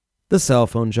The Cell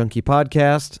Phone Junkie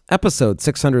Podcast, episode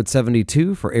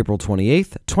 672 for April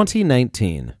 28th,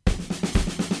 2019.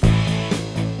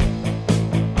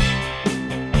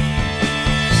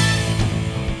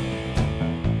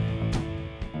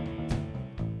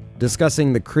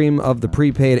 Discussing the cream of the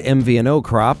prepaid MVNO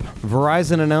crop,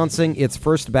 Verizon announcing its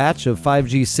first batch of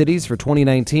 5G cities for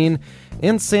 2019,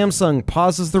 and Samsung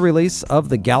pauses the release of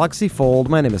the Galaxy Fold.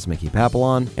 My name is Mickey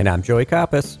Papillon. And I'm Joey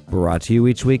Koppas. Brought to you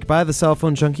each week by the Cell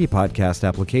Phone Junkie podcast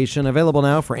application, available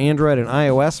now for Android and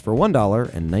iOS for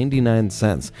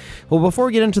 $1.99. Well, before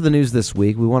we get into the news this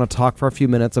week, we want to talk for a few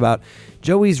minutes about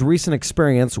Joey's recent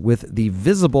experience with the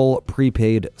Visible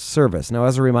prepaid service. Now,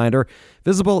 as a reminder,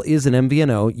 Visible is an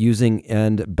MVNO using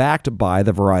and backed by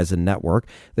the Verizon network.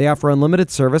 They offer unlimited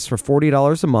service for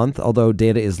 $40 a month, although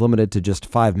data is limited to just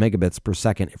 5 megabits per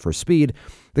second for speed.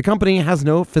 The company has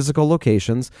no physical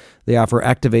locations. They offer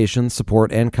activation,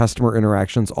 support, and customer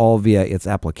interactions all via its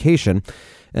application.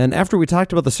 And after we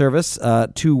talked about the service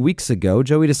 2 weeks ago,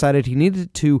 Joey decided he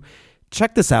needed to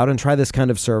check this out and try this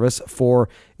kind of service for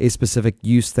a specific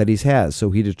use that he has. So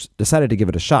he decided to give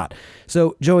it a shot.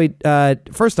 So Joey,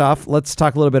 first off, let's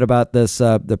talk a little bit about this,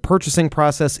 the purchasing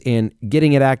process and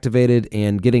getting it activated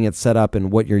and getting it set up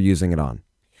and what you're using it on.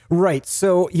 Right.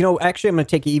 So, actually, I'm going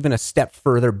to take it even a step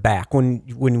further back. When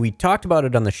we talked about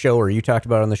it on the show, or you talked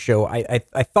about it on the show, I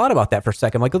thought about that for a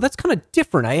second. I'm like, oh, that's kind of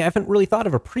different. I haven't really thought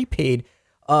of a prepaid.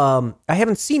 I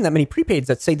haven't seen that many prepaids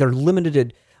that say they're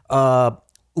limited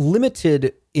in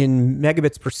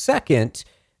megabits per second,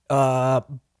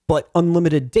 but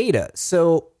unlimited data.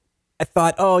 So I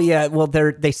thought, oh yeah, well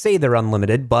they say they're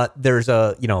unlimited, but there's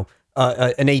an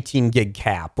 18 gig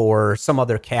cap or some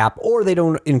other cap, or they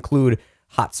don't include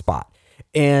hotspot.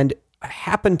 And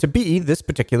happened to be this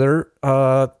particular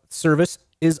service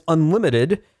is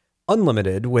unlimited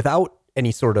without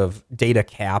any sort of data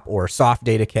cap or soft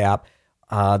data cap.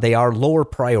 They are lower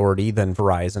priority than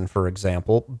Verizon, for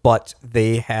example, but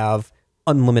they have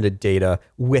unlimited data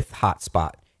with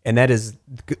hotspot. And that is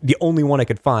the only one I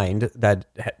could find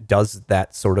that does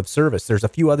that sort of service. There's a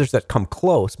few others that come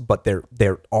close, but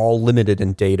they're all limited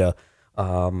in data.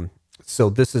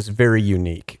 So this is very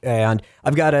unique. And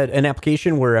I've got an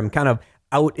application where I'm kind of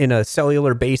out in a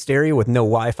cellular-based area with no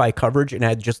Wi-Fi coverage, and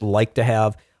I'd just like to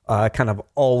have kind of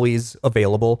always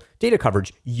available data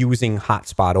coverage using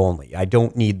hotspot only. I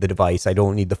don't need the device. I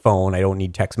don't need the phone. I don't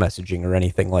need text messaging or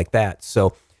anything like that.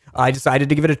 So I decided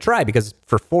to give it a try because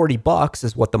for $40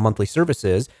 is what the monthly service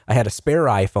is. I had a spare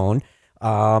iPhone,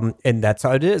 and that's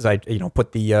how it is. I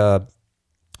put the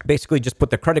basically just put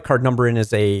the credit card number in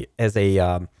as a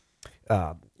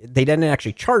they didn't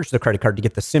actually charge the credit card to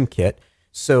get the SIM kit.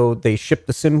 So they shipped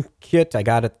the SIM kit. I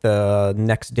got it the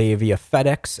next day via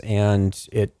FedEx, and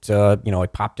it, I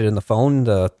popped it in the phone.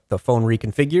 The phone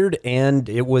reconfigured, and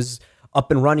it was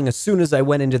up and running as soon as I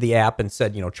went into the app and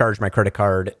said, charge my credit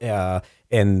card,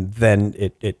 and then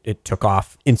it took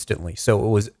off instantly. So it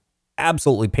was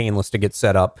absolutely painless to get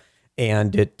set up,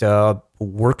 and it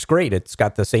works great. It's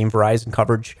got the same Verizon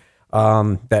coverage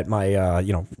that my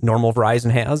normal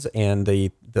Verizon has, and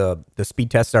the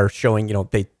speed tests are showing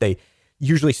they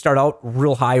usually start out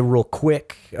real high, real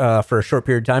quick for a short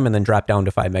period of time, and then drop down to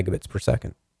 5 megabits per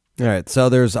second. All right. So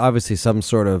there's obviously some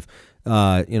sort of,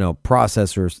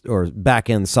 process or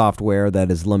back-end software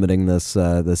that is limiting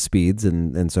the speeds.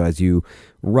 And so as you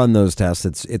run those tests,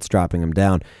 it's dropping them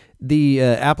down. The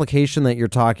application that you're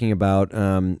talking about,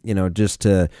 just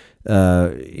to,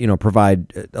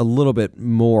 provide a little bit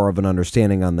more of an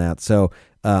understanding on that. So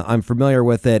I'm familiar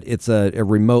with it. It's a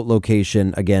remote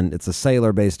location. Again, it's a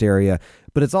cellular-based area,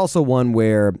 but it's also one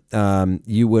where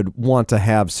you would want to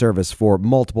have service for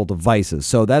multiple devices.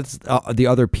 So that's the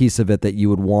other piece of it that you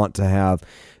would want to have,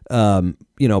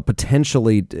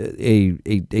 potentially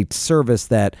a service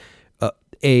that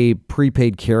a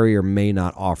prepaid carrier may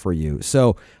not offer you.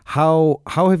 So how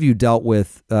have you dealt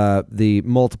with the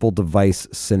multiple device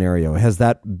scenario? Has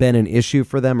that been an issue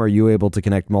for them? Are you able to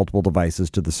connect multiple devices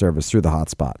to the service through the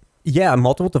hotspot? Yeah,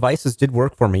 multiple devices did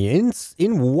work for me.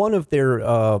 In one of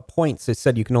their points, it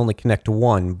said you can only connect to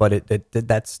one, but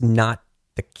that's not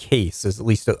the case. At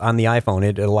least on the iPhone,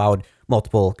 it allowed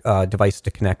multiple devices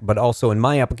to connect. But also in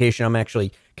my application, I'm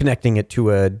actually connecting it to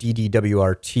a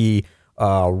DDWRT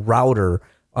router.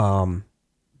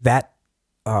 That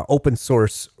open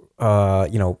source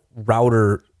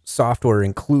router software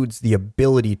includes the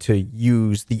ability to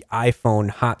use the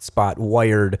iPhone hotspot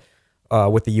wired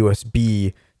with the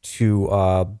USB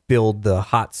to build the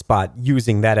hotspot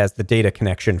using that as the data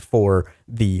connection for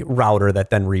the router that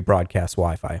then rebroadcasts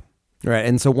Wi-Fi. Right,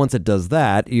 and so once it does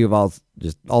that, you've all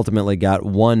just ultimately got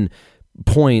one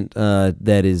point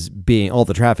that is being all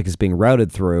the traffic is being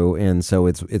routed through, and so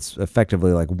it's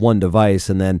effectively like one device,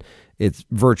 and then it's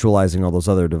virtualizing all those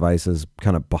other devices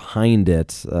kind of behind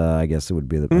it. I guess it would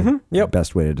be the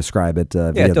best way to describe it.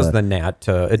 It does the NAT.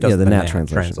 It does the NAT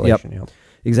translation. Yep.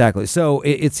 Exactly. So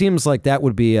it seems like that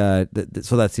would be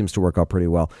so that seems to work out pretty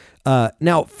well.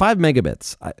 Now 5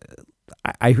 megabits.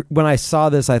 I when I saw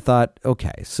this, I thought,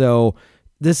 okay, so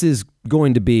this is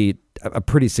going to be a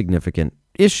pretty significant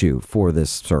issue for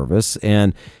this service,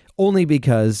 and only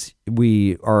because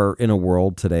we are in a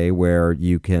world today where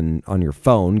you can, on your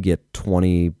phone, get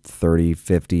 20, 30,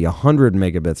 50, 100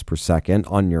 megabits per second.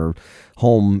 On your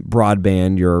home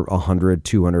broadband, you're 100,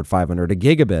 200, 500, a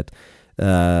gigabit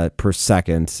per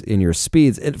second in your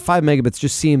speeds. 5 megabits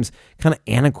just seems kind of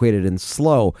antiquated and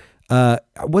slow.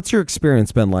 What's your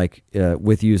experience been like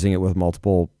with using it with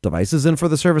multiple devices and for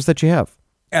the service that you have?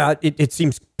 It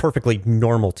seems perfectly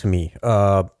normal to me.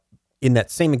 In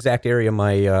that same exact area,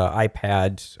 my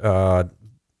iPad,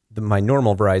 my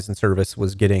normal Verizon service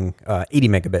was getting 80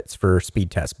 megabits for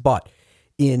speed test. But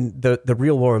in the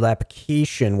real world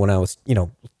application, when I was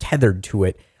tethered to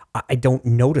it, I don't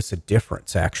notice a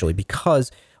difference actually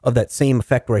because of that same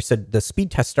effect where I said the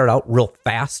speed tests start out real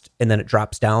fast and then it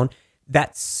drops down.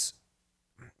 That's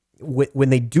when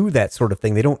they do that sort of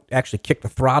thing, they don't actually kick the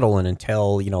throttle in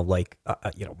until,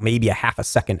 maybe a half a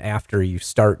second after you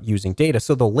start using data.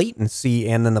 So the latency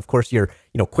and then, of course, your,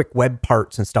 quick web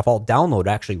parts and stuff all download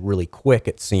actually really quick,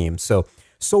 it seems.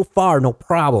 So far, no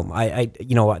problem.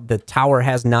 The tower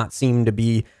has not seemed to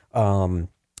be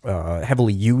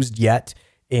heavily used yet.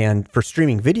 And for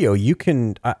streaming video, you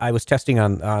can, I was testing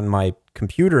on my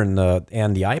computer and the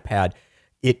iPad,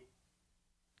 it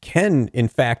can, in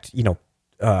fact,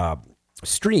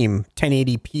 stream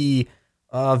 1080p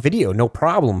video, no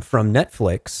problem, from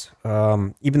Netflix,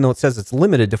 even though it says it's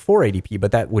limited to 480p,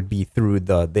 but that would be through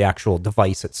the actual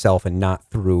device itself and not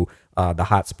through the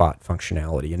hotspot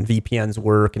functionality. And VPNs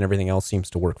work and everything else seems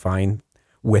to work fine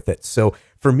with it. So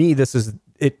for me, this is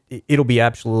it'll be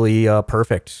absolutely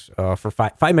perfect. For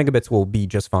 5 megabits will be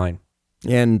just fine.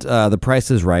 And the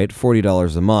price is right,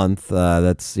 $40 a month.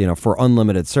 That's, for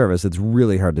unlimited service, it's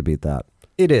really hard to beat that.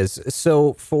 It is.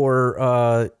 So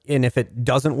and if it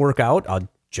doesn't work out, I'll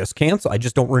just cancel. I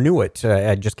just don't renew it.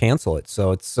 I just cancel it.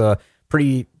 So it's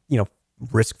pretty,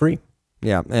 risk-free.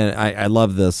 Yeah. And I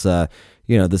love this,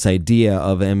 this idea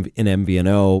of an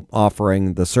MVNO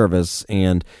offering the service,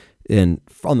 and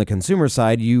on the consumer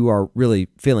side, you are really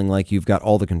feeling like you've got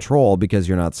all the control because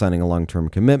you're not signing a long-term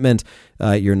commitment.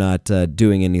 You're not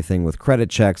doing anything with credit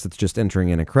checks. It's just entering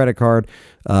in a credit card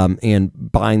and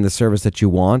buying the service that you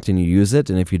want, and you use it.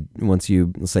 And once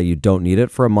you say you don't need it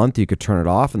for a month, you could turn it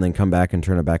off and then come back and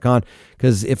turn it back on.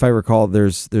 Because if I recall,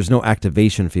 there's no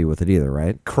activation fee with it either,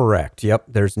 right? Correct. Yep.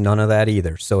 There's none of that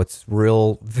either. So it's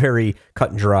very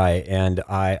cut and dry. And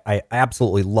I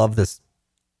absolutely love this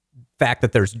fact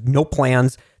that there's no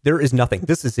plans. There is nothing.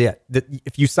 This is it.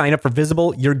 If you sign up for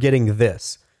Visible, you're getting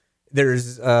this.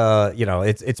 There's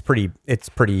it's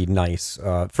pretty nice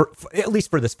for at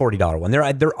least for this $40 one.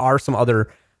 There are some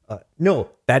other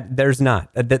there's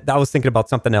not. I was thinking about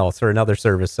something else or another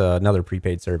service, another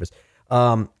prepaid service.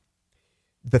 The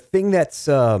thing that's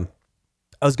I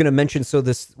was going to mention, so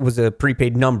this was a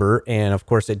prepaid number, and of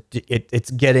course it's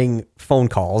getting phone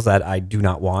calls that I do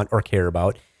not want or care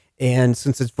about. And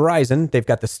since it's Verizon, they've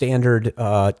got the standard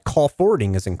call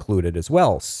forwarding is included as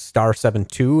well,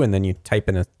 *72, and then you type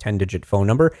in a 10-digit phone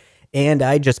number. And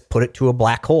I just put it to a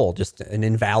black hole, just an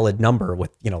invalid number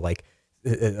with,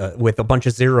 with a bunch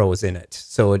of zeros in it.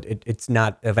 So it's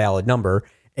not a valid number.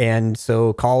 And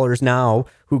so callers now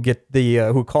who get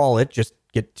who call it just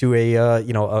get to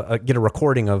get a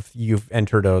recording of you've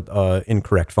entered a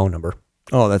incorrect phone number.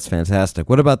 Oh, that's fantastic.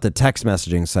 What about the text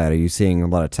messaging side? Are you seeing a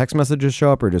lot of text messages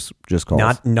show up or just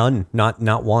calls?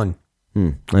 Not one.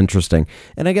 Interesting.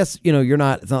 And I guess, it's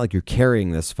not like you're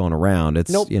carrying this phone around.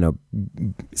 It's, nope.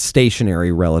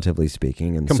 Stationary, relatively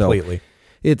speaking. And completely. So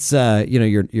it's,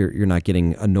 you're not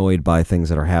getting annoyed by things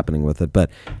that are happening with it.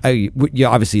 But you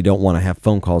obviously don't want to have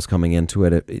phone calls coming into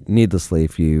it needlessly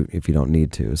if you don't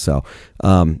need to. So,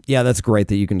 that's great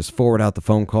that you can just forward out the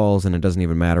phone calls and it doesn't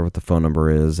even matter what the phone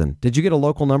number is. And did you get a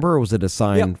local number or was it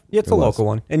assigned? Yeah, it's a local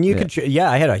one. And you could,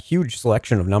 I had a huge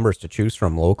selection of numbers to choose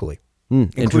from locally,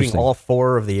 including all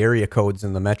 4 of the area codes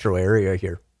in the metro area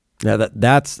here. Yeah,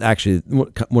 that's actually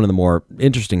one of the more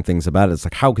interesting things about it. It's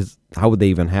like, how would they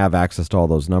even have access to all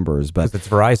those numbers? But it's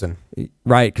Verizon.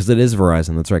 Right, because it is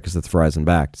Verizon. That's right, because it's Verizon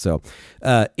backed. So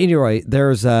anyway,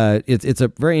 there's it's a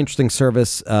very interesting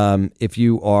service. If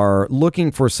you are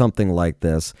looking for something like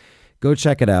this, Go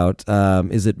check it out.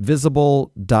 Is it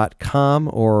visible.com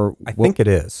or I think it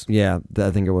is. Yeah,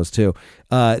 I think it was too.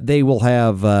 They will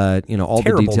have all Terrible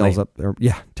the details name. up there.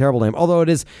 Yeah, terrible name. Although it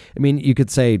is, I mean, you could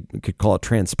call it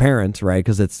transparent, right?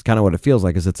 Because it's kind of what it feels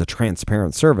like. Is it's a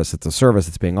transparent service. It's a service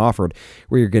that's being offered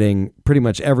where you're getting pretty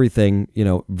much everything,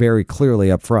 very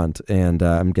clearly up front. And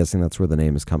I'm guessing that's where the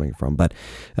name is coming from. But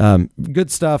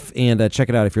good stuff. And check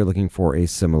it out if you're looking for a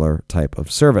similar type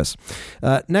of service.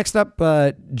 Next up,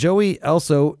 Joey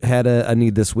also had a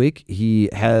need this week. He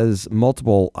has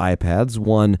multiple iPads.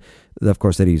 One, of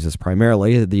course, that he uses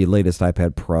primarily, the latest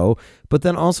iPad Pro, but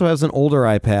then also has an older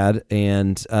iPad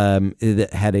and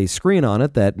it had a screen on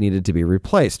it that needed to be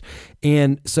replaced.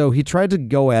 And so he tried to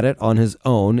go at it on his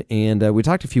own. And we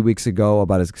talked a few weeks ago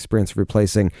about his experience of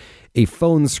replacing a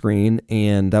phone screen,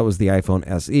 and that was the iPhone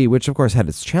SE, which of course had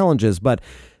its challenges, but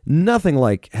nothing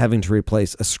like having to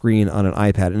replace a screen on an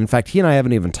iPad. And in fact, he and I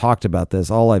haven't even talked about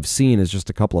this. All I've seen is just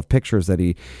a couple of pictures that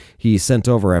he sent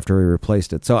over after he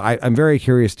replaced it. So I'm very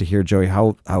curious to hear, Joey,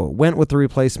 how it went with the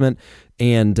replacement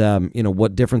and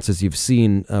what differences you've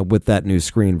seen with that new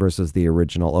screen versus the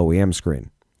original OEM screen.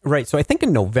 Right. So I think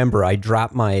in November, I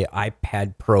dropped my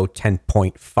iPad Pro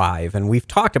 10.5, and we've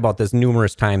talked about this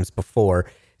numerous times before.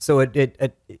 So at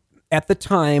the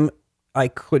time, I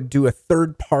could do a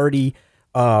third-party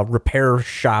repair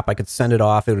shop. I could send it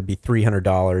off. It would be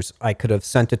 $300. I could have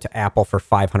sent it to Apple for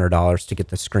 $500 to get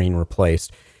the screen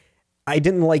replaced. I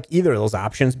didn't like either of those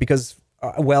options because,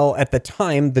 at the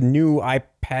time, the new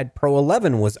iPad Pro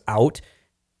 11 was out.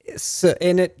 So,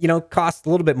 and it, cost a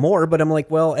little bit more, but I'm like,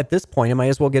 well, at this point, I might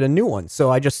as well get a new one. So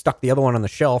I just stuck the other one on the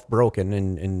shelf, broken,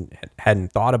 and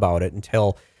hadn't thought about it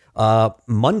until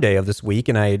Monday of this week.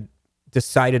 And I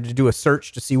decided to do a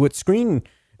search to see what screen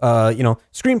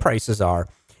prices are.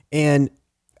 And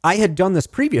I had done this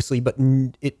previously, but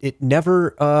it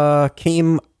never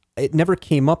came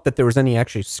up that there was any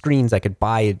actually screens I could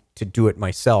buy to do it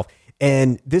myself.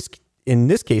 And in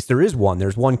this case, there's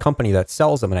one company that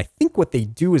sells them. And I think what they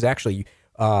do is actually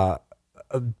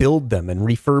build them and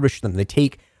refurbish them. They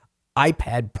take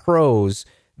iPad Pros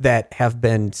that have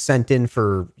been sent in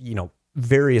for,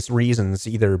 various reasons,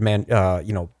 either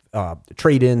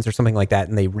trade-ins or something like that,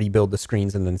 and they rebuild the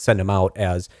screens and then send them out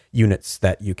as units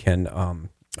that you can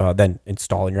then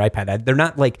install in your iPad. They're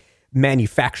not like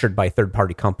manufactured by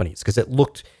third-party companies because it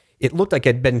looked like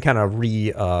it had been kind of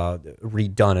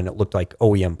redone, and it looked like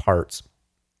OEM parts.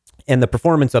 And the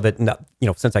performance of it,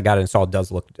 since I got it installed,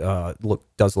 does look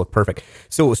perfect.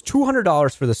 So it was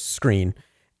 $200 for the screen,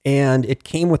 and it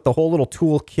came with the whole little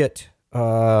tool kit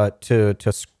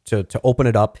to open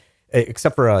it up,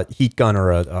 except for a heat gun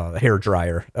or a hair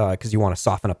dryer, because you want to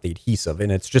soften up the adhesive.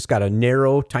 And it's just got a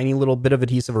narrow, tiny little bit of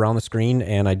adhesive around the screen.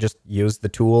 And I just used the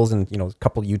tools and, a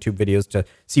couple of YouTube videos to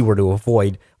see where to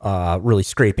avoid really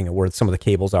scraping it, where some of the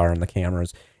cables are in the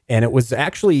cameras. And it was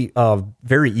actually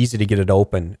very easy to get it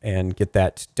open and get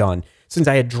that done. Since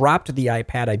I had dropped the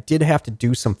iPad, I did have to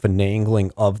do some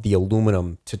finagling of the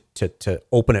aluminum to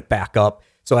open it back up.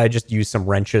 So I just used some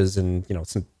wrenches and,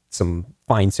 some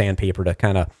fine sandpaper to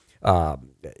kind of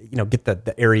get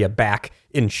the area back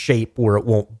in shape where it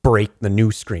won't break the new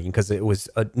screen, because it was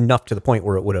enough to the point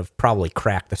where it would have probably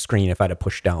cracked the screen if I'd have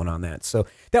pushed down on that. So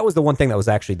that was the one thing that was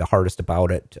actually the hardest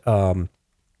about it.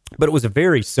 But it was a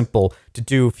very simple to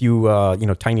do, a few,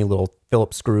 tiny little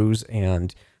Phillips screws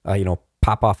and,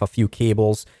 pop off a few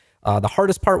cables. The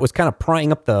hardest part was kind of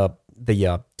prying up the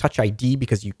Touch ID,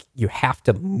 because you have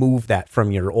to move that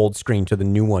from your old screen to the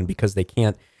new one, because they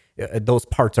can't, those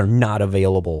parts are not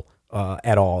available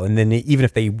at all. And then even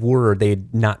if they were, they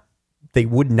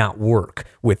would not work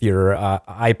with your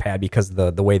iPad because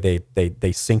the way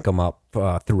they sync them up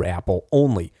through Apple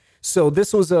only. So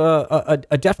this was a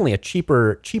definitely a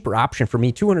cheaper option for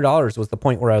me. $200 was the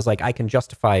point where I was like, I can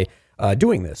justify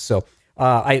doing this. So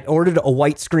I ordered a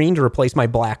white screen to replace my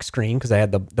black screen because I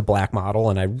had the black model,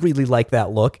 and I really like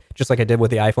that look, just like I did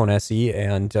with the iPhone SE,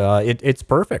 and it's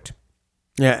perfect.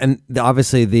 Yeah, and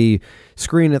obviously the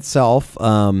screen itself,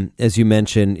 as you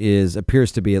mentioned,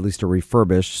 appears to be at least a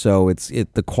refurbished. So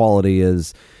the quality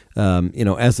is,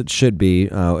 as it should be,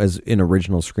 as an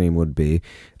original screen would be.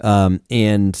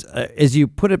 And as you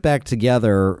put it back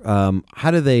together,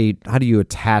 how do you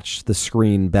attach the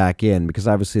screen back in? Because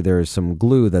obviously there is some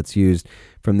glue that's used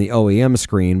from the OEM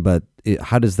screen, but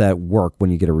how does that work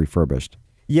when you get it refurbished?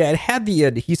 Yeah, it had the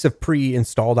adhesive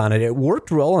pre-installed on it. It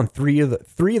worked well on three of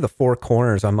the four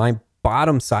corners. On my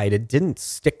bottom side, it didn't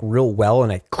stick real well,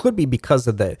 and it could be because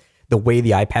of the the way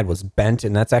the iPad was bent,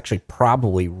 and that's actually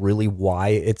probably really why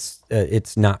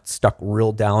it's not stuck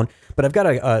real down. But I've got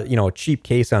a cheap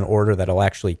case on order that'll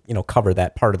actually cover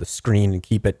that part of the screen and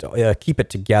keep it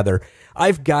together.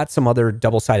 I've got some other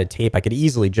double-sided tape. I could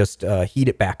easily just heat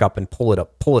it back up and pull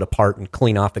it apart and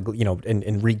clean off the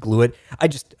and re-glue it. I'm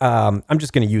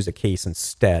just going to use a case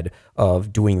instead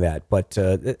of doing that. But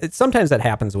sometimes that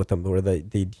happens with them where the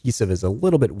adhesive is a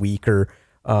little bit weaker.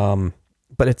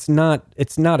 But it's not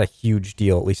a huge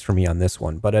deal, at least for me on this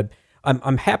one. But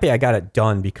I'm happy I got it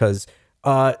done because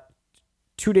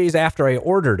 2 days after I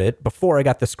ordered it, before I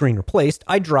got the screen replaced,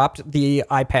 I dropped the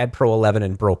iPad Pro 11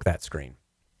 and broke that screen.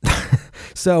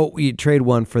 So you trade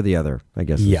one for the other, I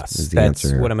guess. Yes, is the that's answer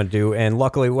here. what I'm going to do. And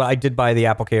luckily, I did buy the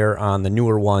AppleCare on the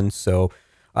newer one, so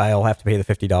I'll have to pay the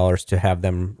 $50 to have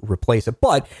them replace it.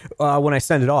 But when I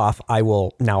send it off, I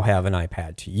will now have an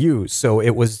iPad to use. So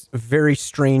it was very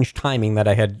strange timing that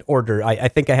I had ordered. I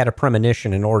think I had a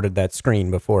premonition and ordered that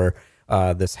screen before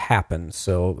this happened.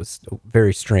 So it was a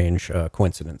very strange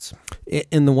coincidence.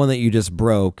 In the one that you just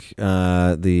broke,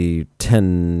 the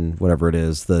 10, whatever it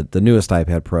is, the newest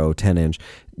iPad Pro 10-inch,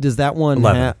 does that one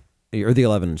 11. Or the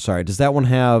 11, sorry, does that one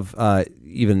have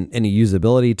even any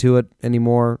usability to it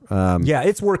anymore? Yeah,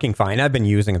 it's working fine. I've been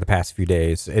using it the past few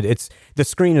days. It's the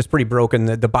screen is pretty broken.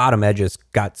 The bottom edge has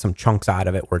got some chunks out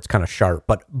of it where it's kind of sharp,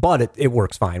 but it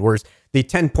works fine. Whereas the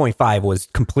 10.5 was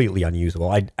completely unusable.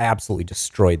 I absolutely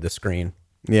destroyed the screen.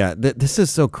 Yeah, this is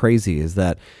so crazy is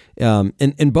that,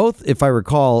 and both, if I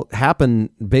recall, happen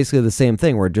basically the same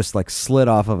thing where it just like slid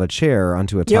off of a chair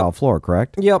onto a tile floor,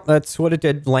 correct? Yep, that's what it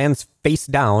did. Lands face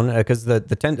down because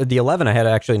the 11 I had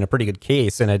actually in a pretty good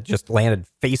case, and it just landed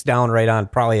face down right on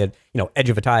probably a edge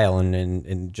of a tile,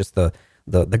 and just the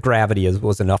gravity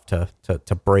was enough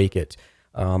to break it.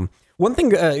 One thing,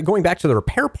 going back to the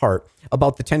repair part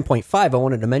about the 10.5, I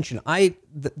wanted to mention,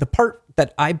 the part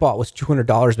that I bought was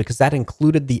 $200 because that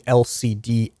included the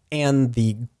LCD and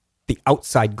the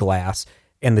outside glass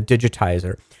and the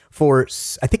digitizer. For,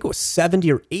 I think it was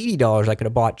 $70 or $80, I could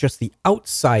have bought just the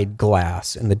outside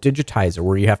glass and the digitizer,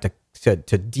 where you have to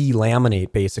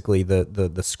delaminate basically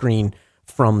the screen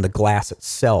from the glass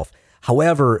itself.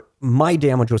 However, my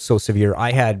damage was so severe,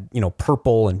 I had,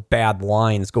 purple and bad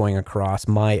lines going across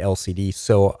my LCD.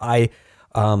 So I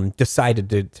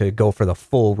decided to go for the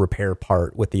full repair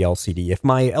part with the LCD. If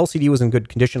my LCD was in good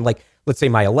condition, like let's say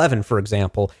my 11, for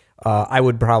example, I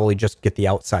would probably just get the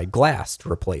outside glass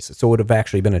to replace it. So it would have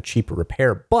actually been a cheaper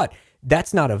repair, but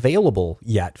that's not available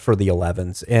yet for the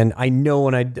 11s. And I know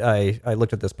when I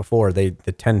looked at this before, the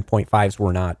 10.5s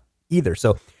were not either.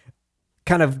 So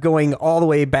kind of going all the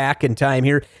way back in time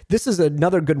here, this is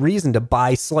another good reason to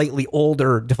buy slightly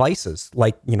older devices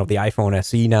like, the iPhone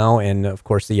SE now, and of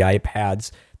course the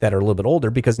iPads that are a little bit older,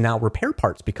 because now repair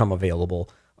parts become available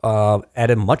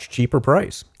at a much cheaper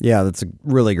price. Yeah, that's a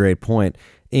really great point.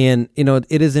 And,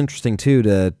 it is interesting too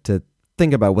to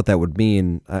think about what that would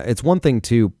mean. It's one thing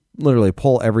to literally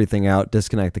pull everything out,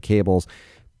 disconnect the cables,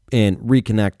 and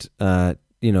reconnect,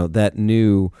 that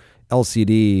new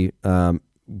LCD,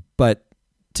 but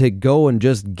to go and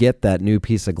just get that new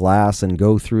piece of glass and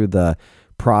go through the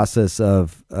process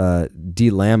of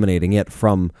delaminating it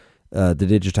from the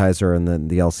digitizer and then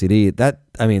the LCD,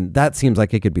 that seems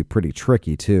like it could be pretty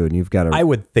tricky too. And you've got to... I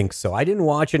would think so. I didn't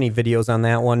watch any videos on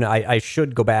that one. I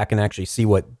should go back and actually see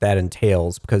what that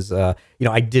entails because,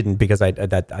 I didn't because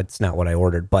that's not what I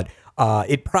ordered. But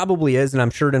it probably is, and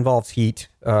I'm sure it involves heat.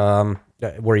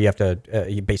 Where you have to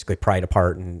you basically pry it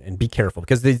apart and be careful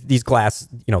because these glass,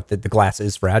 the glass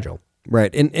is fragile. Right.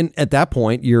 And at that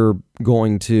point, you're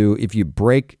going to, if you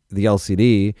break the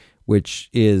LCD,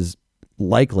 which is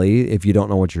likely if you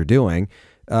don't know what you're doing,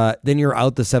 then you're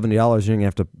out the $70. You're going to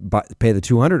have to pay the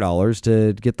 $200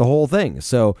 to get the whole thing.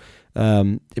 So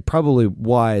it probably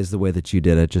wise the way that you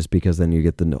did it, just because then you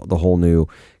get the whole new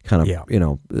kind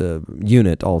of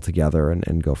unit all together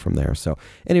and go from there. So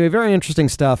anyway, very interesting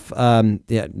stuff.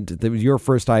 Your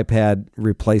first iPad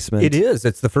replacement. It is.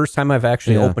 It's the first time I've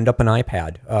actually opened up an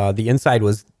iPad. The inside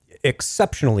was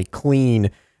exceptionally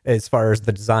clean as far as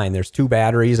the design. There's two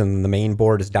batteries and the main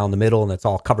board is down the middle and it's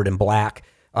all covered in black.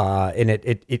 And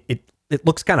it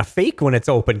looks kind of fake when it's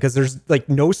open because there's like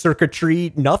no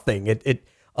circuitry, nothing.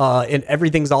 And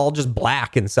everything's all just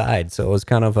black inside. So it was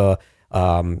kind of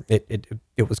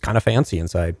it was kind of fancy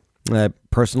inside.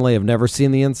 personally have never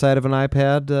seen the inside of an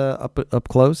iPad up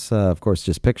close. Of course,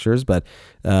 just pictures, but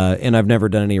and I've never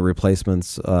done any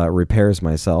replacements, repairs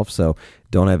myself, so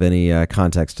don't have any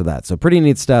context to that. So pretty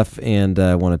neat stuff, and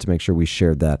wanted to make sure we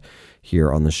shared that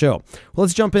here on the show. Well,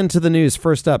 let's jump into the news.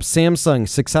 First up, Samsung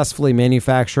successfully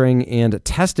manufacturing and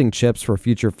testing chips for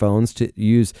future phones to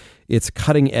use its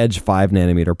cutting-edge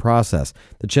 5-nanometer process.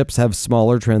 The chips have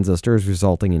smaller transistors,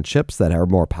 resulting in chips that are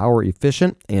more power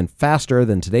efficient and faster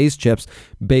than today's chips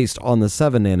based on the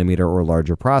 7-nanometer or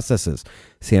larger processes.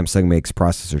 Samsung makes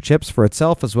processor chips for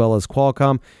itself as well as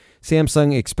Qualcomm.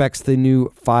 Samsung expects the new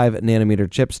 5-nanometer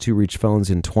chips to reach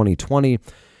phones in 2020.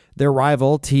 Their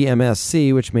rival,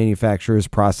 TSMC, which manufactures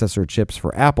processor chips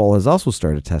for Apple, has also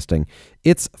started testing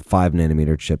its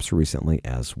 5-nanometer chips recently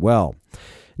as well.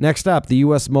 Next up, the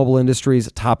U.S. mobile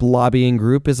industry's top lobbying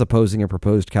group is opposing a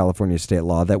proposed California state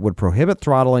law that would prohibit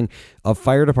throttling of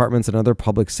fire departments and other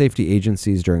public safety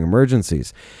agencies during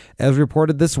emergencies. As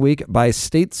reported this week by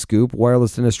State Scoop,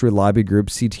 wireless industry lobby group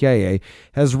CTIA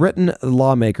has written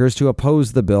lawmakers to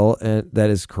oppose the bill that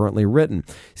is currently written.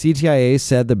 CTIA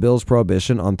said the bill's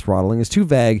prohibition on throttling is too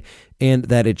vague and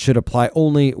that it should apply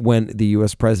only when the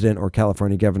U.S. president or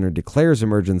California governor declares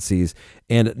emergencies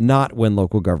and not when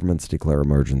local governments declare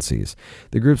emergencies.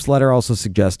 The group's letter also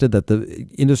suggested that the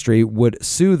industry would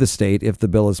sue the state if the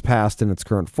bill is passed in its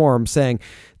current form, saying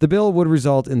the bill would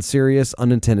result in serious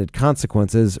unintended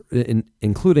consequences,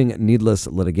 including needless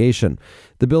litigation.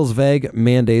 The bill's vague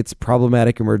mandates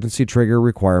problematic emergency trigger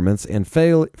requirements and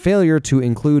failure to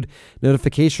include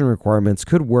notification requirements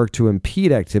could work to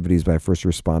impede activities by first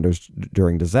responders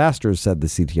during disasters, said the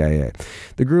CTIA.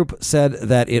 The group said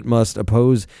that it must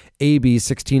oppose AB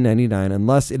 1699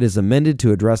 unless it is amended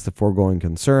to address the foregoing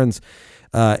concerns.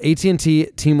 AT&T,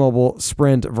 T-Mobile,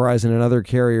 Sprint, Verizon, and other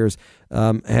carriers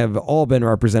have all been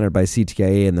represented by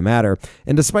CTIA in the matter.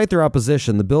 And despite their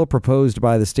opposition, the bill proposed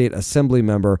by the state assembly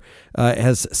member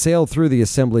has sailed through the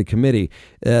assembly committee.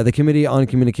 The Committee on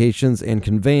Communications and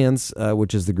Conveyance,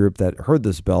 which is the group that heard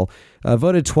this bill,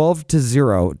 voted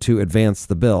 12-0 to advance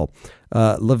the bill.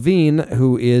 Levine,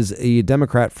 who is a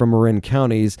Democrat from Marin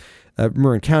County,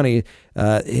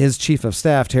 his chief of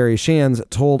staff, Terry Shands,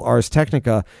 told Ars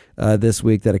Technica this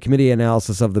week that a committee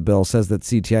analysis of the bill says that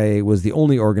CTIA was the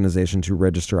only organization to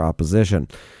register opposition.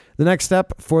 The next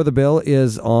step for the bill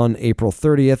is on April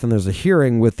 30th, and there's a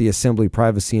hearing with the Assembly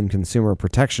Privacy and Consumer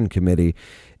Protection Committee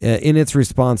in its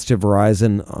response to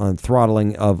Verizon on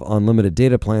throttling of unlimited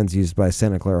data plans used by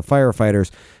Santa Clara firefighters.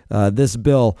 This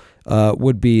bill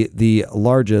would be the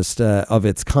largest of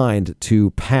its kind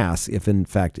to pass, if in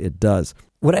fact it does.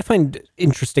 What I find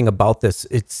interesting about this,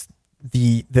 it's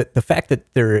the fact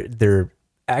that their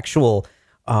actual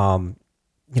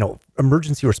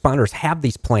emergency responders have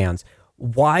these plans.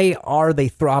 Why are they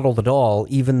throttled at all,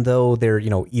 even though they're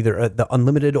either the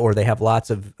unlimited or they have lots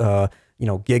of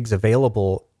gigs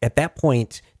available? At that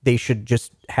point, they should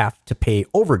just have to pay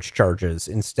overage charges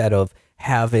instead of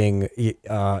having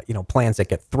plans that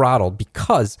get throttled,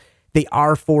 because they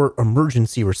are for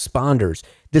emergency responders.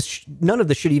 None of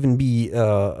this should even be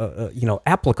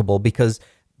applicable, because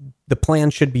the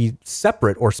plan should be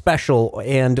separate or special,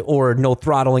 or no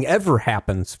throttling ever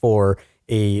happens for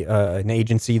an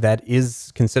agency that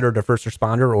is considered a first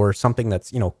responder or something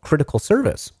that's critical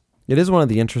service. It is one of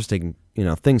the interesting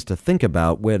things to think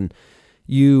about when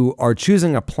you are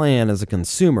choosing a plan as a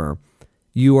consumer.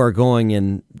 You are going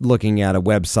and looking at a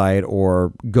website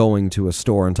or going to a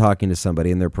store and talking to somebody,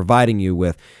 and they're providing you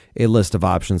with a list of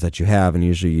options that you have, and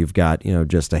usually you've got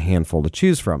just a handful to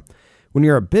choose from. When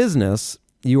you're a business,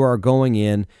 you are going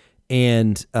in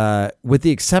and with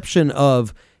the exception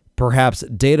of perhaps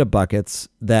data buckets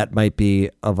that might be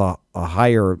of a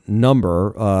higher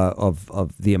number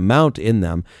of the amount in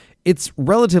them, it's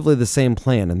relatively the same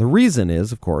plan. And the reason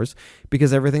is, of course,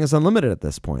 because everything is unlimited at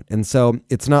this point. And so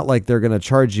it's not like they're going to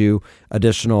charge you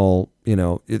additional,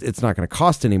 it's not going to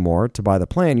cost any more to buy the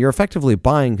plan. You're effectively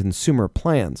buying consumer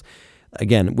plans,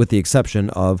 again, with the exception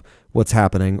of what's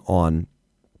happening on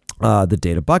the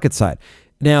data bucket side.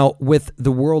 Now, with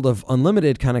the world of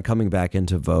unlimited kind of coming back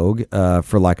into vogue,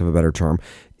 for lack of a better term,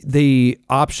 the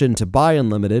option to buy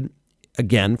unlimited,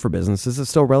 again, for businesses, is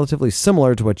still relatively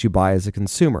similar to what you buy as a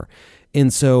consumer.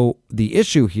 And so the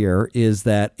issue here is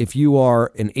that if you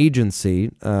are an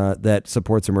agency that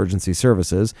supports emergency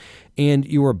services and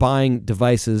you are buying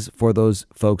devices for those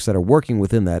folks that are working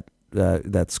within that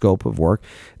scope of work,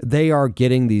 they are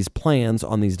getting these plans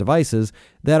on these devices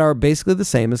that are basically the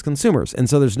same as consumers. And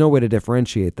so there's no way to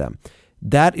differentiate them.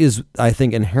 That is, I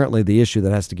think, inherently the issue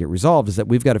that has to get resolved, is that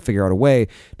we've got to figure out a way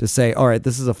to say, all right,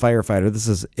 this is a firefighter, this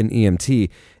is an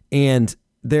EMT, and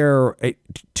to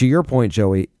your point,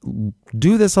 Joey,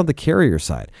 do this on the carrier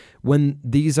side. When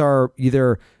these are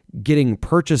either getting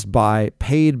purchased by,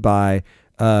 paid by,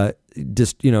 given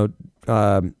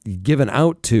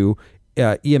out to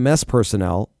EMS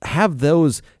personnel, have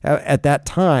those at that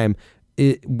time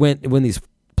when these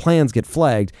plans get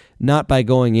flagged, not by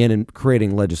going in and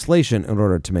creating legislation in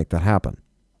order to make that happen.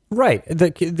 Right.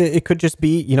 It could just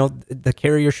be, the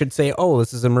carrier should say, "Oh,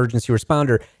 this is an emergency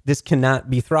responder. This cannot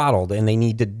be throttled," and they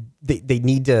need to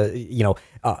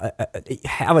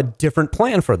have a different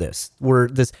plan for this. Where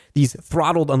these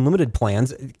throttled unlimited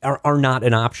plans are not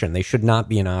an option. They should not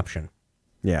be an option.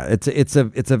 Yeah, it's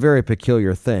a very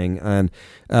peculiar thing, and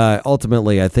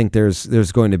ultimately, I think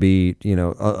there's going to be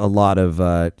a lot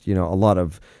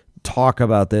of talk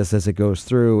about this as it goes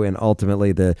through, and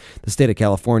ultimately the state of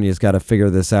California has got to figure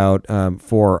this out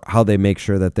for how they make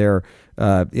sure that they're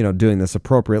doing this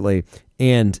appropriately,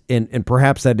 and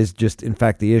perhaps that is just in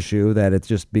fact the issue, that it's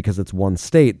just because it's one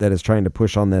state that is trying to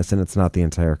push on this and it's not the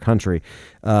entire country,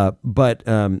 but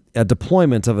a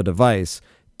deployment of a device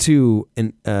to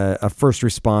a first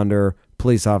responder,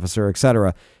 police officer,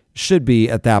 etc., should be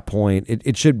at that point.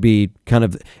 It should be kind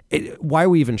of why are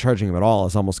we even charging them at all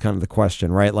is almost kind of the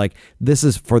question, right? Like, this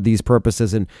is for these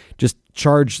purposes, and just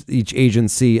charge each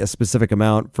agency a specific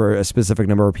amount for a specific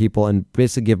number of people and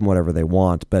basically give them whatever they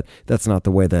want. But that's not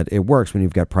the way that it works when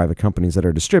you've got private companies that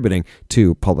are distributing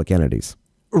to public entities.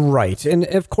 Right. And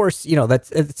of course,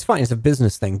 it's fine. It's a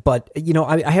business thing. But,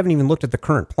 I haven't even looked at the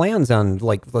current plans on,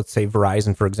 like, let's say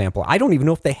Verizon, for example. I don't even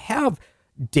know if they have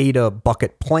data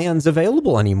bucket plans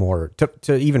available anymore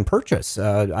to even purchase.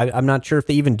 I'm not sure if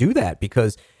they even do that,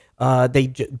 because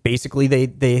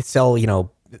they sell,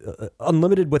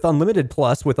 unlimited with unlimited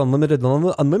plus with unlimited,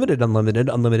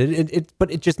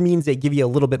 but it just means they give you a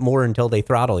little bit more until they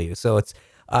throttle you. So it's,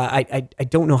 I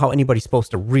don't know how anybody's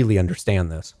supposed to really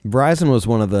understand this. Verizon was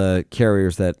one of the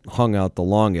carriers that hung out the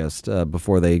longest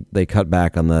before they cut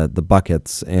back on the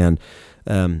buckets, and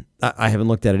I haven't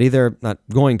looked at it either. Not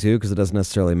going to, because it doesn't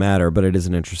necessarily matter. But it is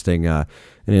an interesting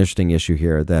issue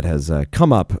here that has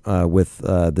come up with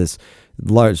this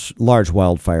large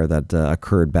wildfire that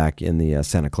occurred back in the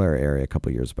Santa Clara area a couple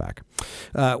of years back.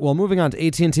 Well, moving on to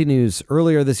AT&T news.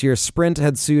 Earlier this year, Sprint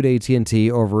had sued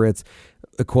AT&T over its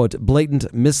quote,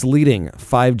 blatant misleading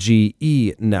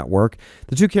 5G network.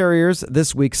 The two carriers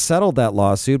this week settled that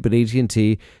lawsuit, but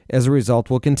AT&T, as a result,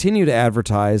 will continue to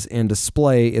advertise and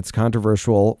display its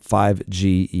controversial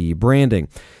 5G branding.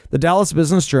 The Dallas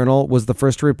Business Journal was the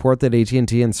first to report that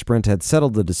AT&T and Sprint had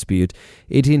settled the dispute.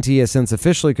 AT&T has since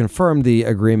officially confirmed the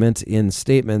agreement in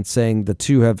statements, saying the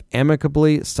two have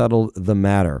amicably settled the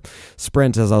matter.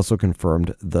 Sprint has also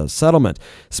confirmed the settlement.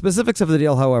 Specifics of the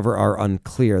deal, however, are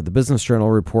unclear. The Business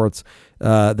Journal reports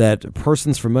that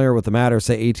persons familiar with the matter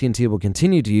say AT&T will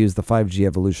continue to use the 5G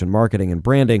evolution marketing and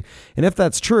branding. And if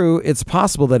that's true, it's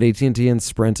possible that AT&T and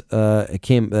Sprint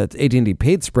AT&T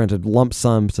paid Sprint a lump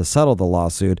sum to settle the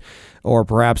lawsuit, or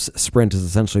perhaps Sprint is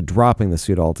essentially dropping the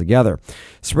suit altogether.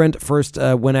 Sprint first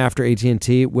went after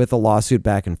AT&T with a lawsuit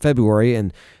back in February,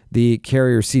 and the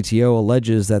carrier CTO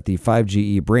alleges that the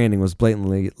 5G branding was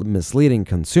blatantly misleading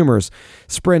consumers.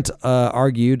 Sprint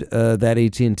argued that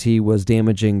AT&T was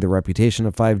damaging the reputation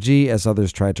of 5G as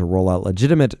others tried to roll out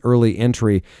legitimate early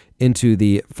entry into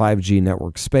the 5G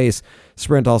network space.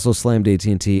 Sprint also slammed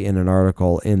AT&T in an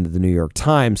article in the New York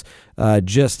Times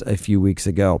just a few weeks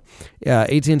ago.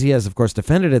 AT&T has, of course,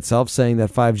 defended itself, saying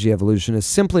that 5G evolution is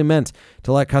simply meant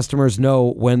to let customers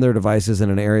know when their device is in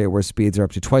an area where speeds are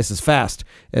up to twice as fast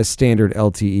as standard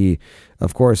LTE.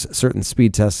 Of course, certain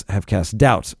speed tests have cast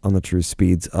doubt on the true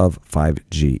speeds of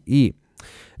 5G.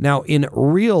 Now, in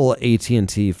real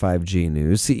AT&T 5G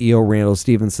news, CEO Randall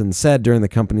Stephenson said during the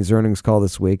company's earnings call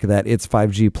this week that its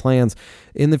 5G plans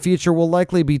in the future will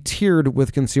likely be tiered,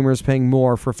 with consumers paying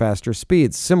more for faster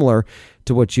speeds, similar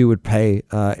to what you would pay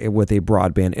with a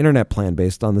broadband internet plan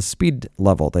based on the speed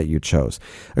level that you chose.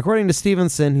 According to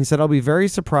Stevenson, he said, "I'll be very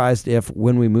surprised if,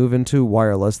 when we move into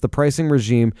wireless, the pricing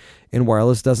regime in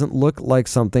wireless doesn't look like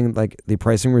something like the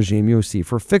pricing regime you see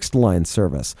for fixed line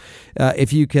service.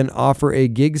 If you can offer a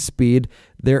gig speed,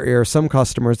 there are some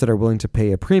customers that are willing to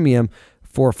pay a premium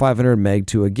for 500 meg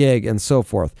to a gig and so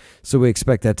forth. So we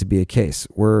expect that to be a case.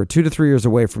 We're 2 to 3 years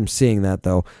away from seeing that,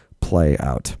 though, play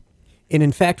out." And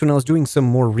in fact, when I was doing some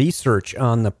more research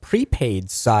on the prepaid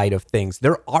side of things,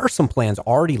 there are some plans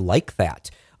already like that.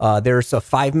 There's a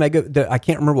 5 megabit, I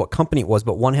can't remember what company it was,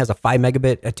 but one has a 5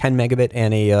 megabit, a 10 megabit,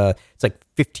 and it's like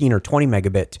 15 or 20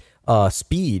 megabit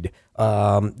speed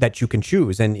that you can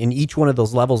choose. And in each one of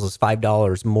those levels is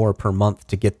 $5 more per month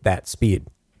to get that speed.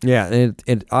 Yeah, and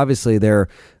it obviously they're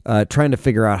trying to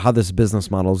figure out how this business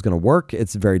model is going to work.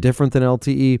 It's very different than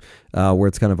LTE, where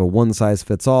it's kind of a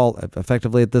one-size-fits-all,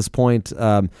 effectively at this point,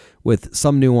 with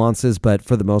some nuances. But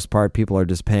for the most part, people are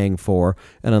just paying for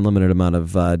an unlimited amount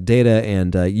of data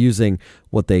and using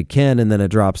what they can, and then it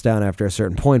drops down after a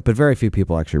certain point. But very few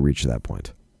people actually reach that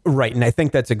point. Right, and I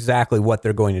think that's exactly what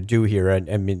they're going to do here.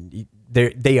 I mean,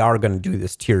 they are going to do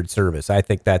this tiered service. I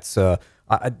think that's the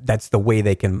way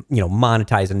they can,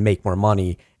 monetize and make more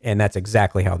money, and that's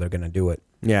exactly how they're going to do it.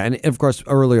 Yeah, and of course,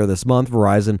 earlier this month,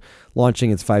 Verizon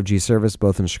launching its 5G service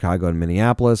both in Chicago and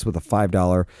Minneapolis with a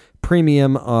 $5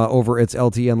 premium over its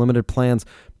LTE unlimited plans.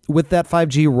 With that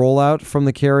 5G rollout from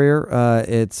the carrier,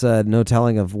 it's no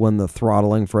telling of when the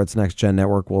throttling for its next-gen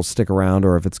network will stick around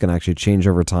or if it's going to actually change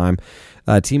over time.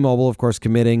 T-Mobile, of course,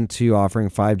 committing to offering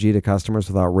 5G to customers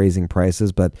without raising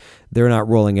prices, but they're not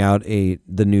rolling out the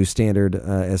new standard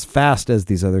as fast as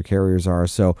these other carriers are,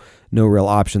 so no real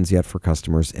options yet for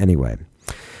customers anyway.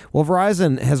 Well,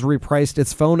 Verizon has repriced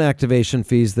its phone activation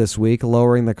fees this week,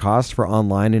 lowering the cost for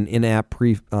online and in-app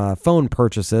phone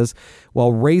purchases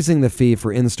while raising the fee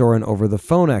for in-store and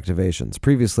over-the-phone activations.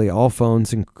 Previously, all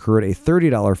phones incurred a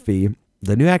 $30 fee.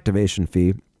 The new activation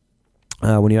fee,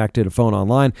 when you activate a phone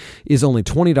online, is only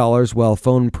 $20, while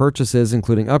phone purchases,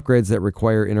 including upgrades that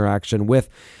require interaction with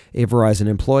a Verizon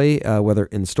employee, whether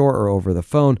in-store or over the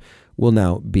phone, will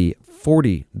now be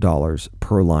 $40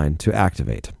 per line to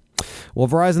activate. Well,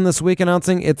 Verizon this week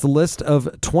announcing its list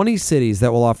of 20 cities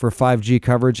that will offer 5G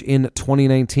coverage in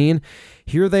 2019.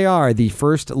 Here they are, the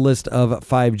first list of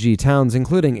 5G towns,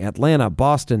 including Atlanta,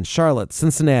 Boston, Charlotte,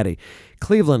 Cincinnati,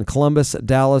 Cleveland, Columbus,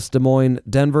 Dallas, Des Moines,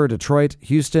 Denver, Detroit,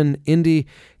 Houston, Indy,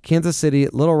 Kansas City,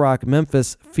 Little Rock,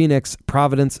 Memphis, Phoenix,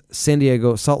 Providence, San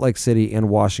Diego, Salt Lake City, and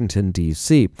Washington,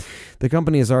 D.C. The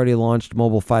company has already launched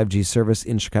mobile 5G service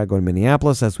in Chicago and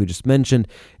Minneapolis, as we just mentioned,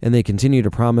 and they continue to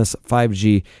promise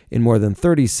 5G in more than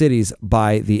 30 cities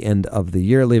by the end of the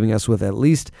year, leaving us with at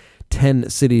least 10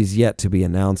 cities yet to be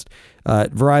announced.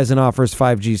 Verizon offers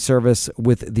 5G service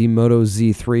with the Moto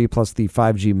Z3 plus the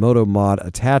 5G Moto Mod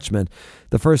attachment.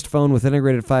 The first phone with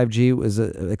integrated 5G was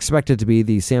expected to be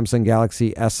the Samsung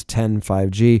Galaxy S10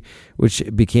 5G, which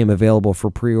became available for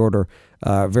pre-order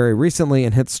very recently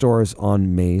and hit stores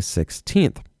on May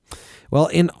 16th. Well,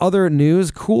 in other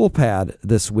news, CoolPad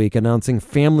this week announcing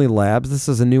Family Labs. This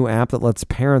is a new app that lets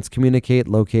parents communicate,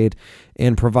 locate,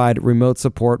 and provide remote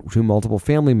support to multiple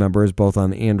family members, both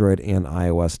on Android and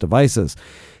iOS devices.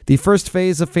 The first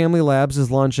phase of Family Labs is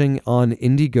launching on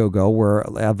Indiegogo, where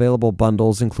available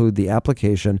bundles include the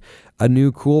application, a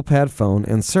new CoolPad phone,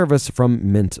 and service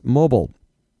from Mint Mobile.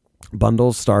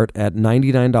 Bundles start at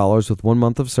 $99 with 1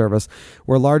 month of service,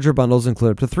 where larger bundles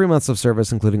include up to 3 months of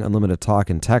service, including unlimited talk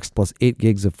and text, plus 8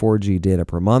 gigs of 4G data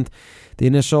per month. The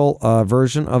initial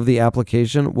version of the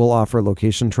application will offer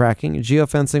location tracking,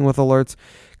 geofencing with alerts,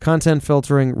 content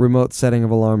filtering, remote setting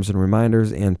of alarms and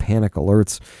reminders, and panic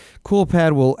alerts.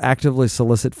 CoolPad will actively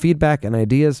solicit feedback and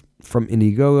ideas from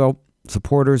Indiegogo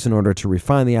supporters in order to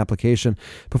refine the application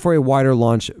before a wider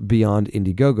launch beyond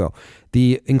Indiegogo.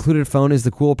 The included phone is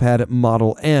the CoolPad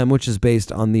Model M, which is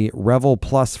based on the Revel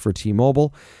Plus for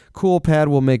T-Mobile. CoolPad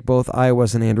will make both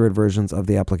iOS and Android versions of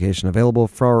the application available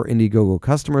for Indiegogo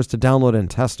customers to download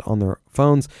and test on their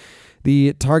phones.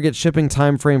 The target shipping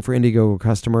timeframe for Indiegogo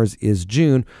customers is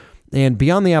June. And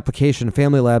beyond the application,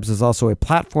 Family Labs is also a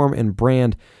platform and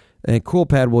brand and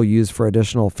CoolPad will use for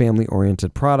additional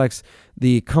family-oriented products.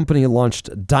 The company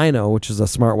launched Dino, which is a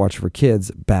smartwatch for kids,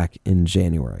 back in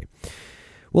January.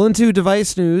 Well, into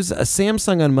device news,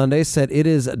 Samsung on Monday said it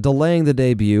is delaying the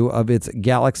debut of its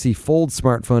Galaxy Fold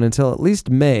smartphone until at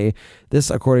least May, this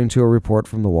according to a report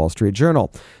from the Wall Street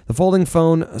Journal. The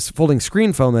folding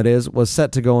screen phone, that is, was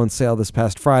set to go on sale this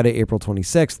past Friday, April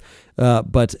 26th,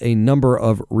 but a number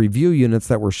of review units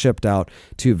that were shipped out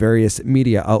to various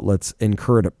media outlets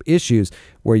incurred issues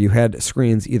where you had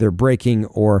screens either breaking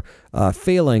or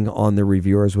failing on the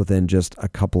reviewers within just a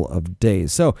couple of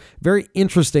days. So very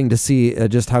interesting to see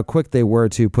just how quick they were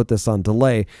to put this on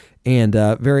delay, and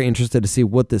very interested to see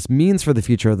what this means for the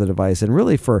future of the device and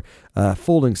really for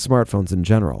folding smartphones in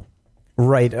general.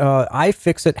 Right.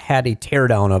 iFixit had a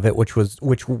teardown of it, which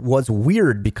was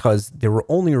weird because there were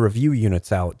only review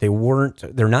units out.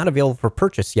 They're not available for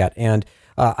purchase yet, and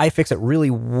iFixit really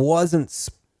wasn't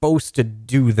supposed to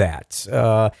do that.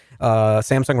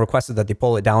 Samsung requested that they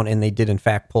pull it down, and they did in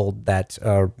fact pull that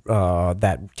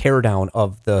teardown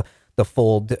of the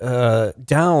Fold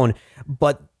down.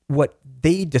 But what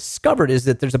they discovered is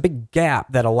that there's a big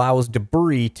gap that allows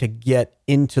debris to get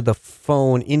into the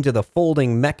phone, into the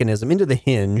folding mechanism, into the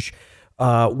hinge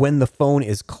when the phone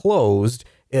is closed.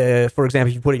 For example,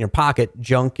 if you put it in your pocket,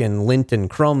 junk and lint and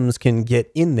crumbs can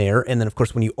get in there. And then, of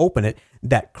course, when you open it,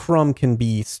 that crumb can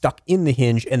be stuck in the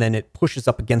hinge, and then it pushes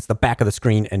up against the back of the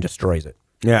screen and destroys it.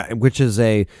 Yeah, which is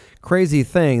a crazy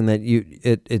thing that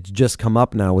it's just come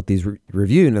up now with these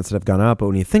review units that have gone up. But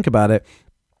when you think about it,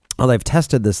 they've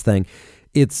tested this thing.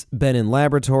 It's been in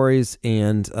laboratories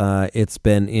and it's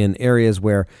been in areas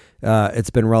where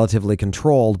it's been relatively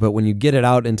controlled. But when you get it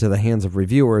out into the hands of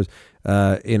reviewers,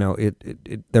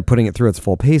 they're putting it through its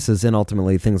full paces, and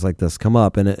ultimately things like this come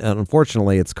up. And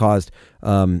unfortunately, it's caused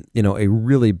a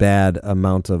really bad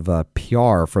amount of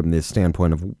PR from the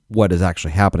standpoint of what is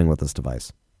actually happening with this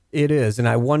device. It is, and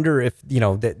I wonder if,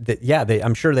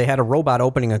 I'm sure they had a robot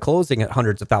opening and closing it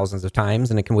hundreds of thousands of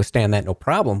times, and it can withstand that no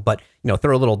problem. But,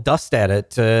 throw a little dust at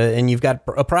it, and you've got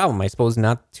a problem. I suppose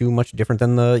not too much different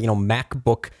than the,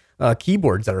 MacBook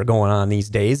keyboards that are going on these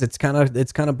days. It's kind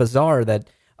of bizarre that,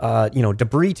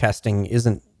 debris testing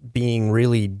isn't being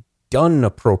really done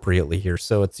appropriately here.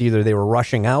 So it's either they were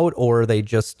rushing out or they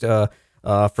just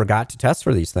forgot to test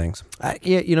for these things.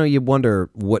 You wonder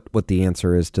what the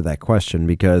answer is to that question,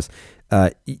 because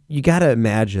you got to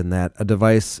imagine that a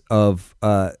device of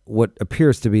what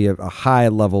appears to be a high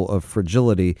level of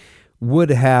fragility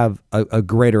would have a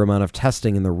greater amount of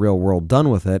testing in the real world done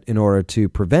with it in order to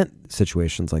prevent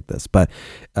situations like this. But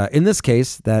in this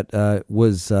case, that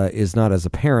is not as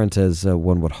apparent as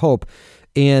one would hope,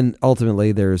 and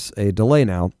ultimately there's a delay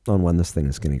now on when this thing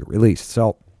is going to get released.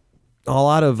 So a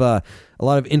lot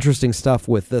of interesting stuff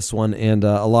with this one, and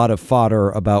a lot of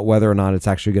fodder about whether or not it's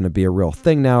actually going to be a real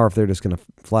thing now, or if they're just going to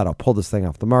flat out pull this thing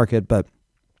off the market. But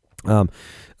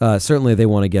certainly they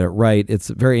want to get it right. It's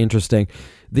very interesting.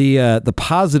 The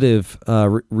positive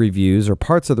reviews, or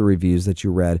parts of the reviews that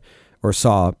you read or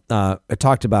saw, it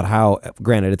talked about how,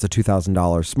 granted, it's a $2,000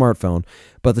 smartphone,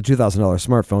 but the $2,000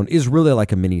 smartphone is really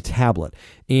like a mini tablet.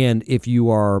 And if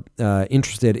you are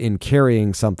interested in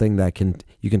carrying something that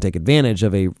you can take advantage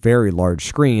of a very large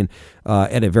screen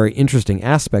at a very interesting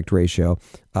aspect ratio,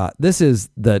 this is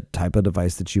the type of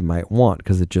device that you might want,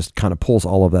 because it just kind of pulls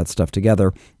all of that stuff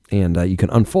together, and you can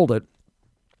unfold it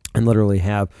and literally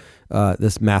have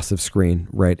this massive screen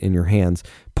right in your hands,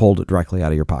 pulled directly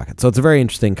out of your pocket. So it's a very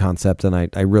interesting concept, and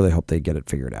I really hope they get it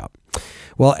figured out.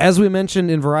 Well, as we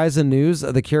mentioned in Verizon news,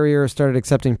 the carrier started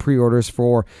accepting pre-orders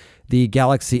for the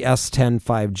Galaxy S10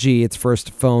 5G, its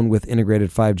first phone with integrated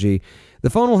 5G. The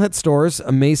phone will hit stores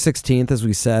May 16th, as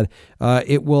we said.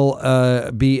 It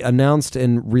will be announced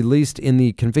and released in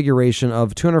the configuration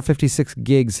of 256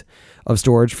 gigs of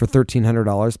storage for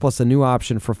 $1,300, plus a new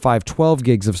option for 512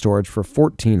 gigs of storage for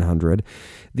 $1,400.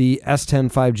 The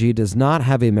S10 5G does not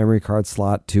have a memory card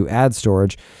slot to add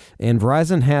storage, and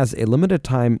Verizon has a limited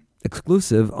time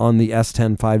exclusive on the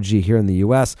S10 5G here in the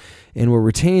U.S. and will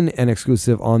retain an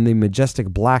exclusive on the majestic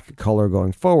black color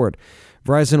going forward.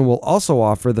 Verizon will also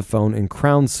offer the phone in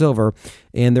Crown Silver,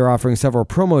 and they're offering several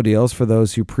promo deals for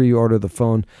those who pre-order the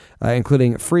phone,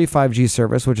 including free 5G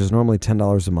service, which is normally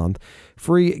 $10 a month,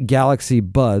 free Galaxy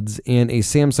Buds, and a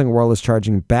Samsung wireless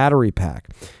charging battery pack.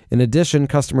 In addition,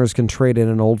 customers can trade in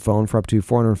an old phone for up to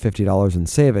 $450 in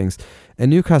savings, and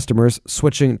new customers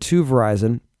switching to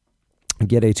Verizon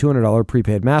get a $200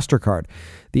 prepaid MasterCard.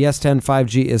 The S10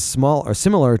 5G is small or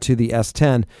similar to the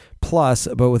S10 Plus,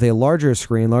 but with a larger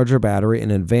screen, larger battery,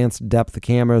 and advanced depth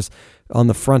cameras on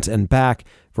the front and back.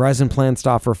 Verizon plans to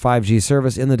offer 5G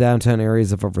service in the downtown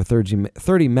areas of over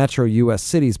 30 metro U.S.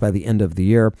 cities by the end of the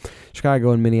year.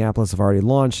 Chicago and Minneapolis have already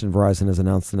launched, and Verizon has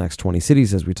announced the next 20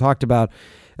 cities, as we talked about.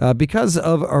 Because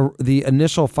of the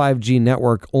initial 5G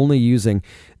network only using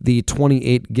the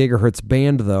 28 gigahertz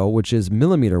band, though, which is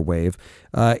millimeter wave,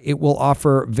 it will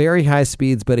offer very high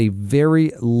speeds but a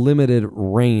very limited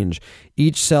range.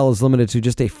 Each cell is limited to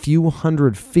just a few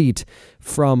hundred feet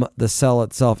from the cell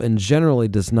itself and generally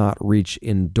does not reach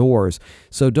indoors.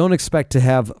 So don't expect to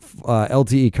have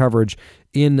LTE coverage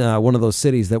in one of those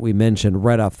cities that we mentioned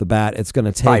right off the bat. It's going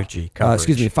to take 5G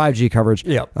coverage. 5G coverage.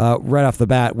 Yep. Right off the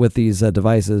bat with these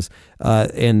devices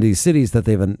and these cities that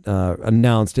they've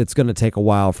announced. It's going to take a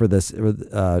while for this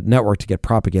network to get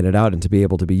propagated out and to be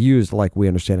able to be used like we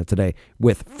understand it today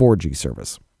with 4G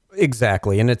service.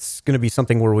 Exactly. And it's going to be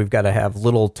something where we've got to have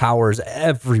little towers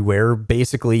everywhere,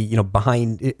 basically,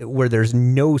 behind where there's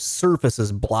no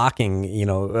surfaces blocking,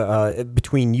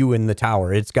 between you and the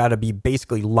tower. It's got to be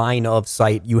basically line of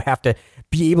sight. You have to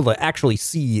be able to actually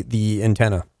see the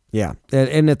antenna. Yeah.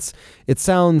 And it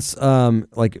sounds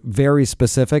like very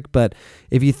specific, but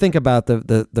if you think about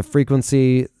the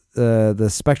frequency, the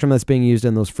spectrum that's being used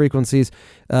in those frequencies,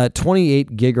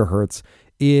 28 gigahertz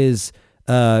is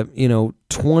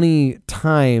 20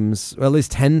 times, or at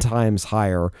least 10 times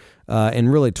higher,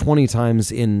 and really 20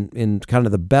 times in kind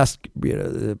of the best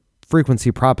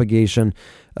frequency propagation,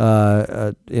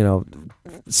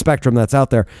 spectrum that's out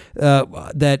there,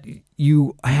 that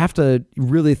you have to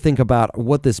really think about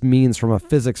what this means from a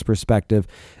physics perspective.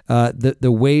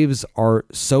 The waves are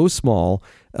so small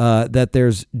that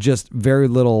there's just very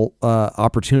little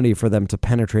opportunity for them to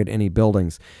penetrate any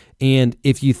buildings. And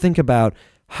if you think about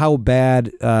how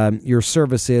bad your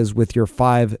service is with your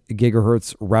 5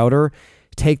 gigahertz router,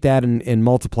 take that and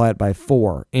multiply it by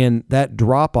 4. And that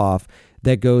drop off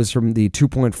that goes from the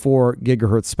 2.4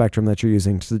 gigahertz spectrum that you're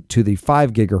using to the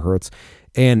 5 gigahertz.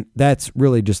 And that's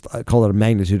really just, I call it a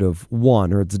magnitude of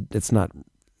 1, or it's not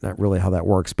really how that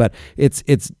works, but it's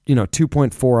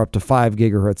 2.4 up to 5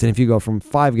 gigahertz. And if you go from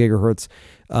 5 gigahertz,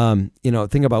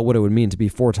 think about what it would mean to be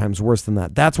 4 times worse than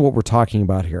that. That's what we're talking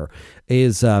about here.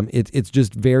 It's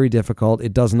just very difficult.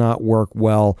 It does not work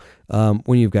well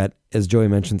when you've got, as Joey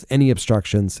mentions, any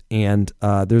obstructions, and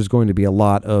there's going to be a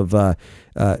lot of work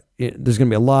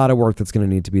that's going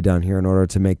to need to be done here in order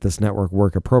to make this network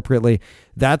work appropriately.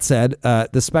 That said,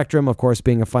 the spectrum, of course,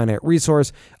 being a finite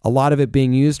resource, a lot of it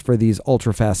being used for these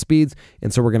ultra fast speeds,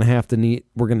 and so we're going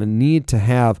to need to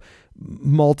have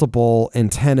multiple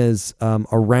antennas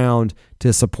around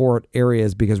to support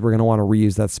areas, because we're going to want to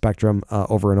reuse that spectrum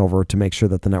over and over to make sure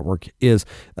that the network is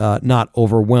not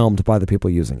overwhelmed by the people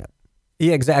using it.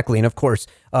 Yeah, exactly. And of course,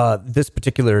 this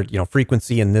particular,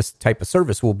 frequency and this type of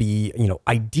service will be,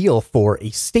 ideal for a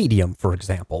stadium, for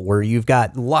example, where you've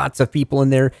got lots of people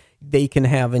in there. They can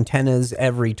have antennas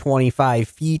every 25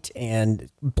 feet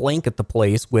and blanket the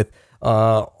place with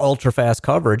ultra fast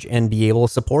coverage and be able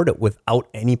to support it without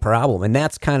any problem. And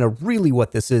that's kind of really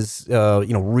what this is,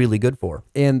 really good for.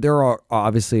 And there are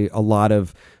obviously a lot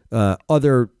of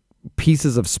other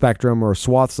pieces of spectrum or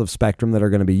swaths of spectrum that are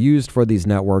going to be used for these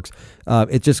networks.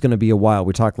 It's just going to be a while.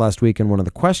 We talked last week in one of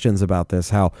the questions about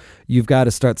this, how you've got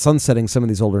to start sunsetting some of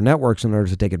these older networks in order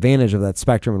to take advantage of that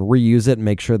spectrum and reuse it and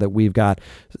make sure that we've got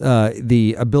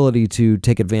the ability to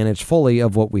take advantage fully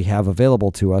of what we have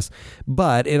available to us.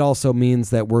 But it also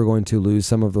means that we're going to lose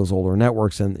some of those older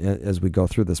networks as we go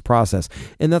through this process.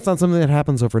 And that's not something that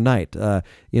happens overnight.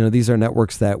 These are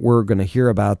networks that we're going to hear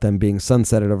about them being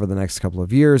sunsetted over the next couple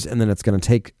of years, and then it's going to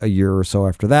take a year or so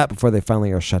after that before they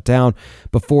finally are shut down,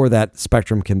 before that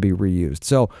spectrum can be reused.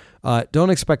 So don't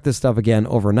expect this stuff again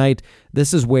overnight.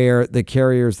 This is where the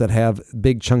carriers that have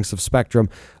big chunks of spectrum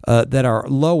that are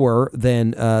lower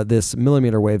than this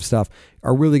millimeter wave stuff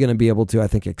are really going to be able to, I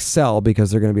think, excel, because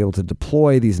they're going to be able to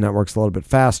deploy these networks a little bit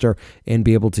faster and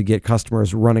be able to get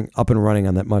customers up and running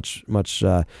on that much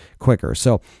quicker.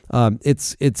 So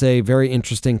it's a very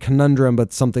interesting conundrum,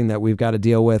 but something that we've got to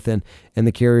deal with, and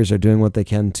the carriers are doing what they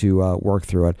can to work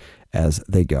through it as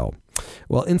they go.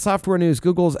 Well, in software news,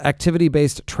 Google's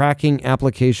activity-based tracking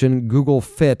application, Google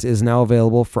Fit, is now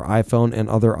available for iPhone and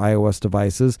other iOS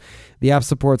devices. The app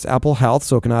supports Apple Health,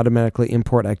 so it can automatically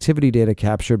import activity data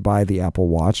captured by the Apple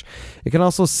Watch. It can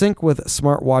also sync with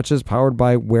smartwatches powered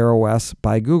by Wear OS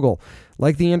by Google.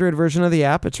 Like the Android version of the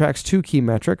app, it tracks 2 key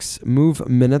metrics: move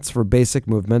minutes for basic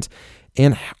movement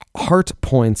and heart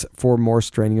points for more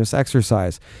strenuous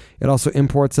exercise. It also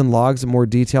imports and logs more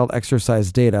detailed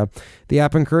exercise data. The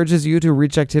app encourages you to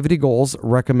reach activity goals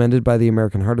recommended by the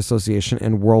American Heart Association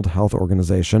and World Health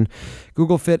Organization.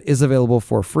 Google Fit is available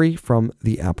for free from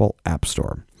the Apple App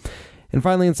Store. And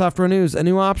finally, in software news, a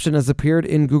new option has appeared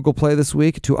in Google Play this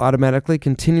week to automatically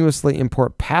continuously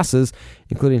import passes,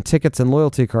 including tickets and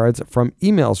loyalty cards, from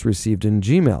emails received in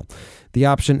Gmail. The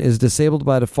option is disabled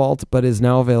by default, but is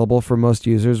now available for most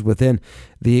users within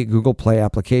the Google Play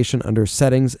application under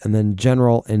Settings and then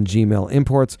General and Gmail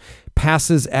imports.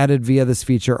 Passes added via this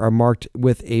feature are marked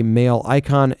with a mail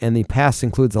icon, and the pass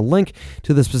includes a link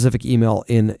to the specific email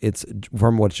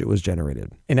from which it was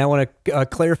generated. And I want to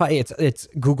clarify, it's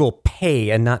Google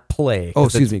Pay and not Play. Oh,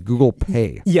 excuse me, Google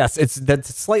Pay. Yes,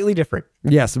 that's slightly different.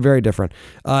 Yes, very different.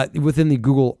 Within the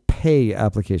Google Pay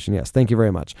application, yes. Thank you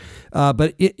very much.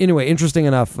 But anyway, interesting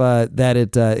enough that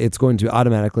it's going to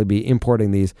automatically be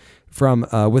importing these from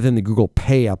within the Google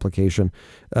Pay application.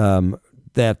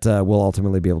 That will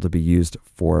ultimately be able to be used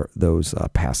for those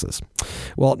passes.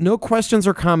 Well, no questions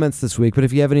or comments this week, but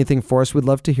if you have anything for us, we'd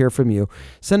love to hear from you.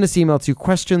 Send us email to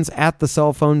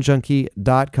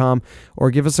questions@thecellphonejunkie.com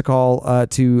or give us a call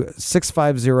to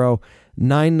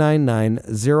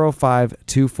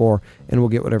 650-999-0524, and we'll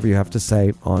get whatever you have to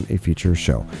say on a future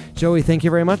show. Joey, thank you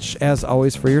very much, as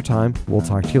always, for your time. We'll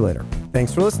talk to you later.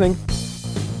 Thanks for listening.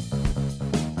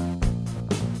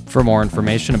 For more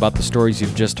information about the stories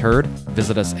you've just heard,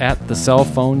 visit us at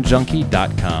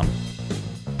thecellphonejunkie.com.